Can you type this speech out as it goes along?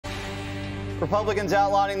Republicans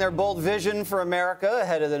outlining their bold vision for America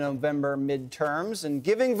ahead of the November midterms and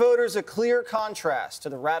giving voters a clear contrast to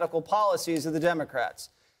the radical policies of the Democrats.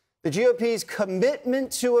 The GOP's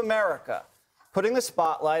commitment to America, putting the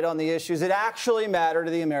spotlight on the issues that actually matter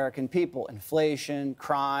to the American people: inflation,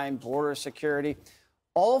 crime, border security,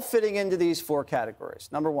 all fitting into these four categories.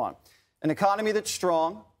 Number one, an economy that's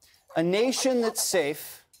strong, a nation that's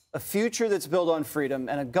safe, a future that's built on freedom,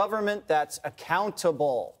 and a government that's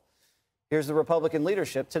accountable. Here's the Republican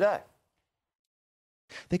leadership today.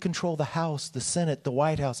 They control the House, the Senate, the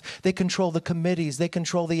White House. They control the committees. They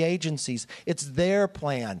control the agencies. It's their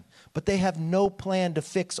plan, but they have no plan to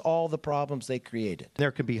fix all the problems they created.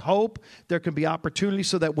 There can be hope. There can be opportunity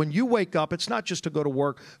so that when you wake up, it's not just to go to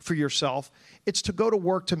work for yourself. It's to go to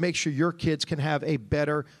work to make sure your kids can have a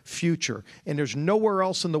better future. And there's nowhere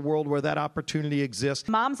else in the world where that opportunity exists.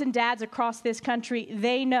 Moms and dads across this country,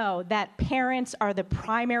 they know that parents are the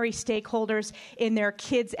primary stakeholders in their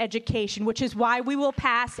kids' education, which is why we will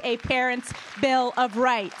pass a Parents' Bill of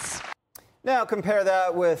Rights. Now compare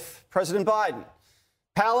that with President Biden,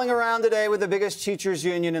 palling around today with the biggest teachers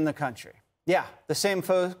union in the country. Yeah, the same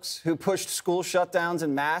folks who pushed school shutdowns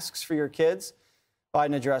and masks for your kids.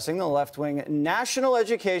 Biden addressing the left-wing National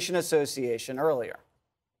Education Association earlier.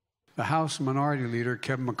 The House Minority Leader,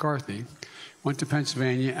 Kevin McCarthy, went to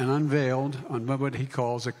Pennsylvania and unveiled on what he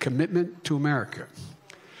calls a commitment to America.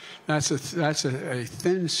 That's a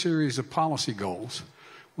thin series of policy goals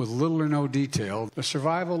with little or no detail. The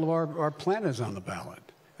survival of our planet is on the ballot.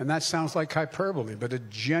 And that sounds like hyperbole, but it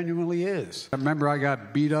genuinely is. I remember I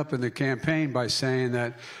got beat up in the campaign by saying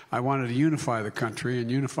that I wanted to unify the country and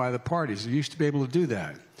unify the parties. I used to be able to do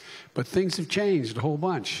that. But things have changed a whole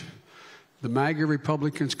bunch. The MAGA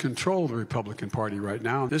Republicans control the Republican Party right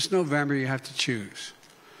now. This November, you have to choose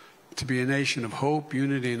to be a nation of hope,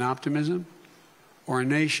 unity, and optimism, or a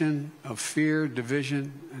nation of fear,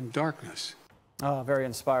 division, and darkness. Oh, very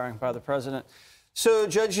inspiring by the president. So,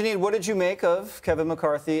 Judge Janine, what did you make of Kevin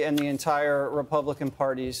McCarthy and the entire Republican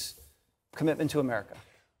Party's commitment to America?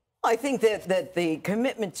 I think that the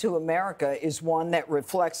commitment to America is one that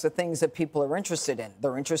reflects the things that people are interested in.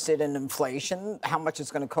 They're interested in inflation, how much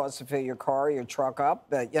it's going to cost to fill your car, your truck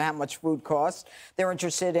up, how much food costs. They're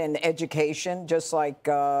interested in education, just like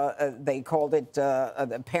they called it,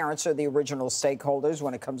 the parents are the original stakeholders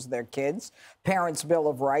when it comes to their kids. Parents' Bill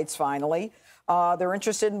of Rights, finally. They're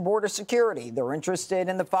interested in border security. They're interested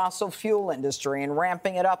in the fossil fuel industry and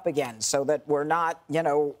ramping it up again so that we're not, in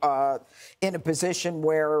a position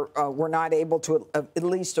where we're not able to at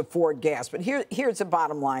least afford gas. But here's the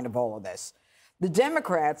bottom line of all of this. The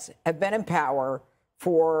Democrats have been in power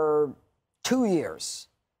for 2 years.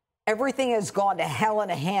 Everything has gone to hell in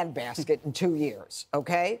a handbasket in 2 years,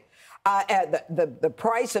 okay? The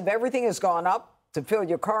price of everything has gone up. To fill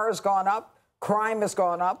your car has gone up. Crime has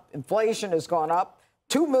gone up. Inflation has gone up.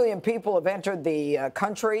 2 million people have entered the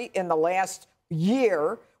country in the last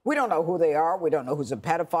year. We don't know who they are. We don't know who's a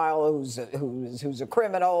pedophile, who's a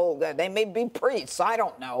criminal. They may be priests. I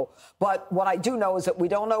don't know. But what I do know is that we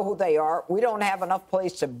don't know who they are. We don't have enough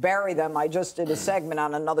place to bury them. I just did a segment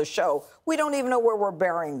on another show. We don't even know where we're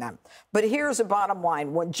burying them. But here's the bottom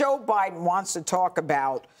line. When Joe Biden wants to talk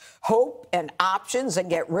about hope and options and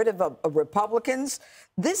get rid of Republicans,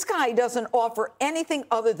 this guy doesn't offer anything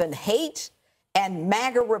other than hate and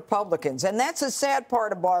MAGA Republicans. And that's the sad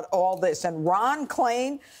part about all this. And Ron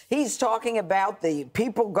Klain, he's talking about the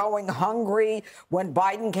people going hungry when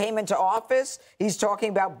Biden came into office. He's talking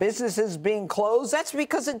about businesses being closed. That's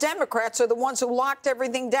because the Democrats are the ones who locked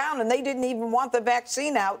everything down, and they didn't even want the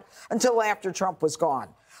vaccine out until after Trump was gone.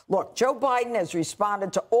 Look, Joe Biden has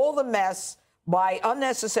responded to all the mess by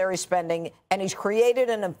unnecessary spending, and he's created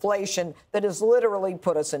an inflation that has literally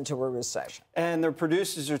put us into a recession. And the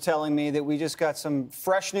producers are telling me that we just got some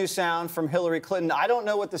fresh new sound from Hillary Clinton. I don't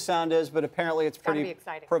know what the sound is, but apparently it's pretty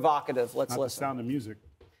provocative. Let's listen. The sound of music.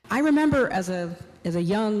 I remember as a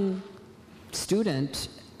young student,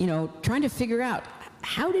 trying to figure out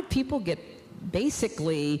how did people get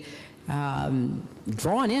basically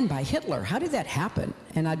drawn in by Hitler. How did that happen?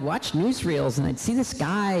 And I'd watch newsreels and I'd see this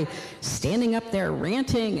guy standing up there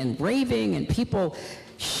ranting and raving and people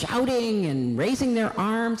shouting and raising their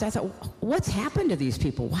arms. I thought, what's happened to these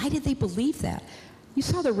people? Why did they believe that? You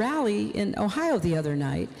saw the rally in Ohio the other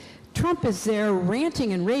night. Trump is there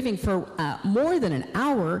ranting and raving for more than an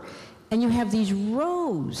hour, and you have these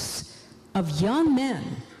rows of young men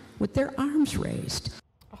with their arms raised.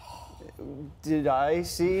 Did I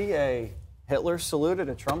see a Hitler salute at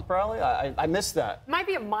a Trump rally? I missed that. Might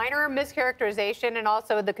be a minor mischaracterization, and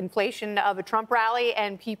also the conflation of a Trump rally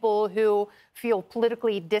and people who feel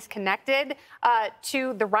politically disconnected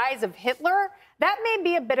to the rise of Hitler. That may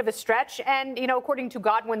be a bit of a stretch. And, you know, according to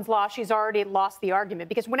Godwin's law, she's already lost the argument,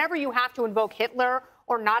 because whenever you have to invoke Hitler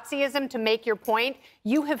or Nazism to make your point,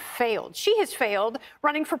 you have failed. She has failed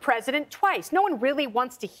running for president twice. No one really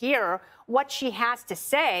wants to hear what she has to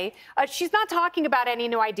say. She's not talking about any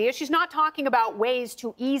new ideas. She's not talking about ways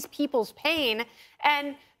to ease people's pain.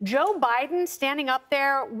 And Joe Biden standing up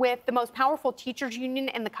there with the most powerful teachers union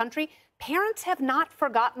in the country, parents have not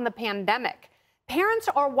forgotten the pandemic. Parents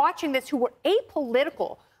are watching this who were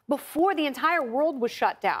apolitical before the entire world was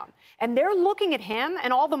shut down. And they're looking at him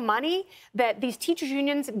and all the money that these teachers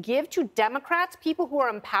unions give to Democrats, people who are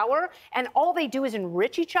in power, and all they do is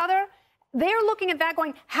enrich each other. They're looking at that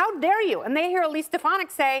going, how dare you? And they hear Elise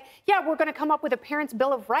Stefanik say, yeah, we're going to come up with a Parents'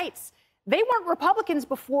 Bill of Rights. They weren't Republicans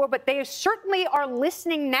before, but they certainly are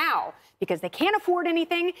listening now, because they can't afford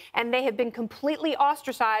anything and they have been completely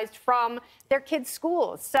ostracized from their kids'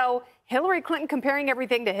 schools. So Hillary Clinton comparing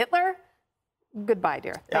everything to Hitler, goodbye,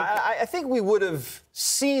 dear. I think we would have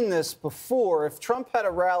seen this before if Trump had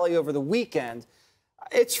a rally over the weekend.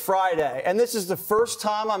 It's Friday, and this is the first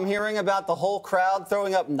time I'm hearing about the whole crowd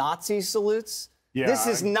throwing up Nazi salutes. Yeah, this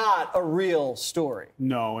is not a real story.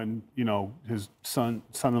 No, and, you know, his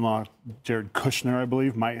son-in-law, Jared Kushner, I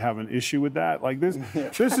believe, might have an issue with that. Like, this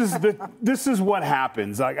this is what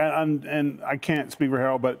happens. Like, and I can't speak for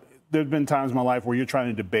Harold, but there have been times in my life where you're trying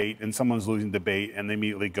to debate and someone's losing debate and they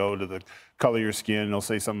immediately go to the color of your skin and they'll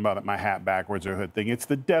say something about my hat backwards or hood thing. It's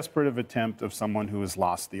the desperate attempt of someone who has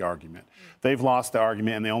lost the argument. They've lost the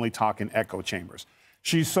argument and they only talk in echo chambers.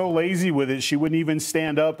 She's so lazy with it, she wouldn't even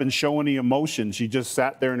stand up and show any emotion. She just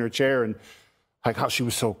sat there in her chair, and like how she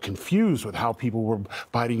was so confused with how people were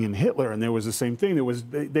biting in Hitler. And there was the same thing.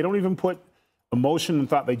 They don't even put emotion and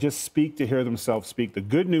thought. They just speak to hear themselves speak. The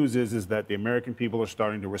good news is that the American people are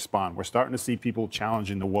starting to respond. We're starting to see people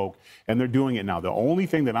challenging the woke, and they're doing it now. The only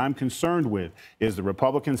thing that I'm concerned with is the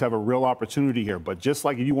Republicans have a real opportunity here. But just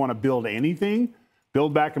like if you want to build anything,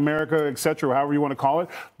 Build Back America, et cetera, however you want to call it,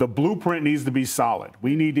 the blueprint needs to be solid.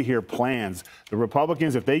 We need to hear plans. The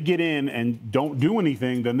Republicans, if they get in and don't do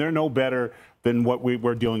anything, then they're no better than what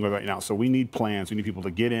we're dealing with right now. So we need plans. We need people to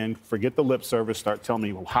get in, forget the lip service, start telling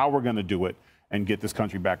me how we're going to do it, and get this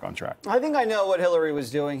country back on track. I think I know what Hillary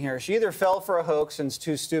was doing here. She either fell for a hoax and is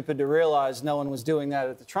too stupid to realize no one was doing that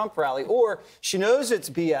at the Trump rally, or she knows it's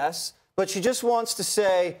BS, but she just wants to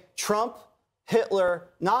say Trump, Hitler,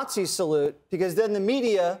 Nazi salute, because then the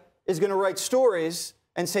media is going to write stories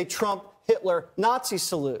and say Trump, Hitler, Nazi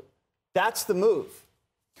salute. That's the move.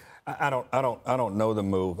 I don't know the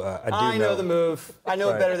move. I know the move. I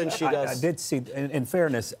know it better than she does. I did see, in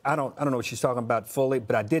fairness, I don't know what she's talking about fully,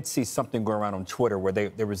 but I did see something going around on Twitter where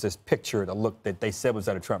there was this picture that they said was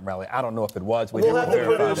at a Trump rally. I don't know if it was. We'll have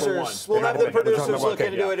the producers look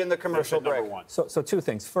into it in the commercial break. So two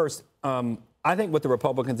things. First, I think what the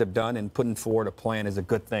Republicans have done in putting forward a plan is a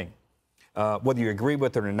good thing. Whether you agree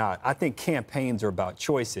with it or not, I think campaigns are about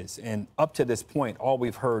choices. And up to this point, all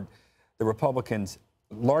we've heard the Republicans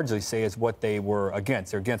largely say is what they were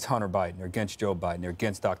against. They're against Hunter Biden. They're against Joe Biden. They're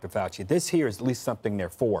against Dr. Fauci. This here is at least something they're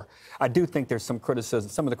for. I do think there's some criticism.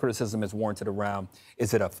 Some of the criticism is warranted around,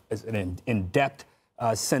 is it an in-depth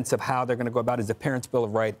sense of how they're going to go about it? Is the Parents' Bill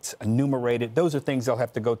of Rights enumerated? Those are things they'll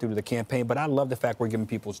have to go through to the campaign. But I love the fact we're giving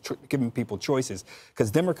people choices,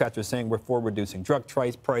 because Democrats are saying we're for reducing drug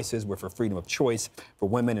prices, we're for freedom of choice for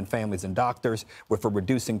women and families and doctors, we're for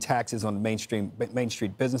reducing taxes on Main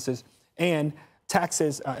Street businesses, and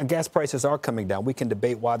taxes and gas prices are coming down. We can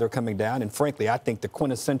debate why they're coming down. And frankly, I think the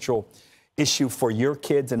quintessential issue for your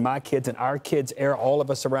kids and my kids and our kids, all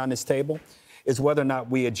of us around this table, is whether or not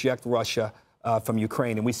we eject Russia from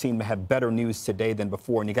Ukraine. And we seem to have better news today than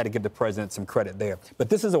before. And you got to give the president some credit there. But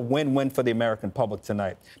this is a win-win for the American public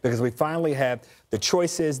tonight, because we finally have the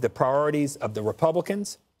choices, the priorities of the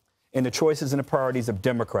Republicans and the choices and the priorities of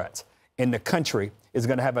Democrats. And the country is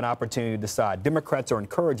going to have an opportunity to decide. Democrats are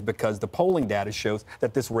encouraged because the polling data shows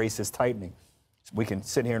that this race is tightening. We can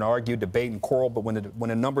sit here and argue, debate, and quarrel, but when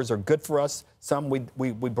the numbers are good for us,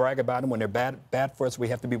 we brag about them. When they're bad for us, we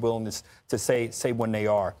have to be willing to say when they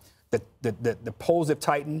are. The polls have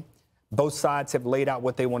tightened. Both sides have laid out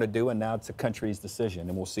what they want to do, and now it's the country's decision.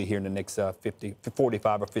 And we'll see here in the next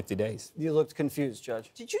 45 or 50 days. You looked confused,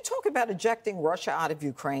 Judge. Did you talk about ejecting Russia out of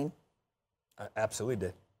Ukraine? I absolutely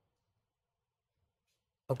did.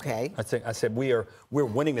 Okay. I said we're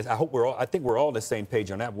winning this. I think we're all on the same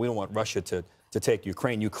page on that. We don't want Russia to to take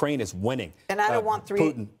Ukraine. Ukraine is winning. And I don't want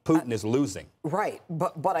Putin is losing. Right,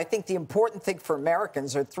 but I think the important thing for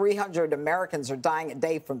Americans are 300 Americans are dying a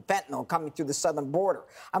day from fentanyl coming through the southern border.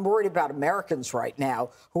 I'm worried about Americans right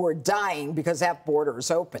now who are dying because that border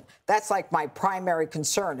is open. That's like my primary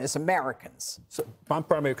concern as Americans. So my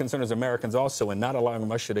primary concern is Americans also, and not allowing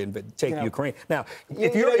Russia to take Ukraine. Now,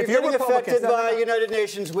 if you're you're affected by United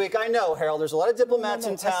Nations Week, I know, Harold. There's a lot of diplomats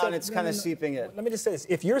in town. It's kind of seeping in. Let me just say this: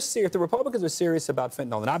 if the Republicans are serious about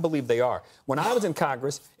fentanyl, and I believe they are. When I was in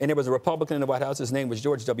Congress and there was a Republican in the White House, his name was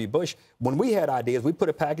George W. Bush. When we had ideas, we put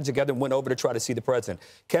a package together and went over to try to see the president.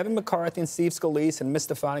 Kevin McCarthy and Steve Scalise and Ms.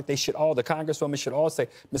 Stefanik, the Congresswoman should all say,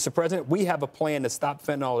 Mr. President, we have a plan to stop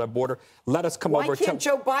fentanyl at the border. Let us come over. Why can't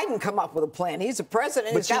Joe Biden come up with a plan? He's a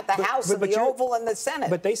president. He's got the House and the Oval and the Senate.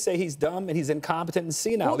 But they say he's dumb and he's incompetent and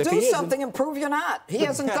senile. Well, do something and prove you're not. He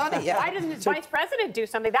hasn't done it yet. Why doesn't his vice president do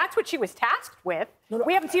something? That's what she was tasked with.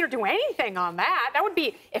 We haven't seen her do anything on that. That would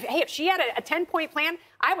be, if she had a 10-point plan,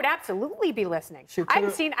 I would absolutely be listening. I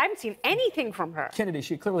haven't seen anything from her. Kennedy,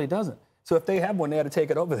 she clearly doesn't. So if they have one, they had to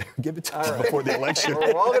take it over there. Give it to her before the election.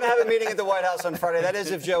 We're all going to have a meeting at the White House on Friday. That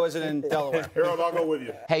is if Joe isn't in Delaware. Harold, I'll go with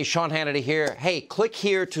you. Hey, Sean Hannity here. Hey, click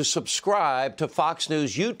here to subscribe to Fox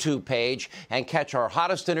News YouTube page and catch our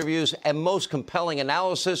hottest interviews and most compelling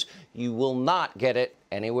analysis. You will not get it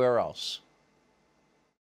anywhere else.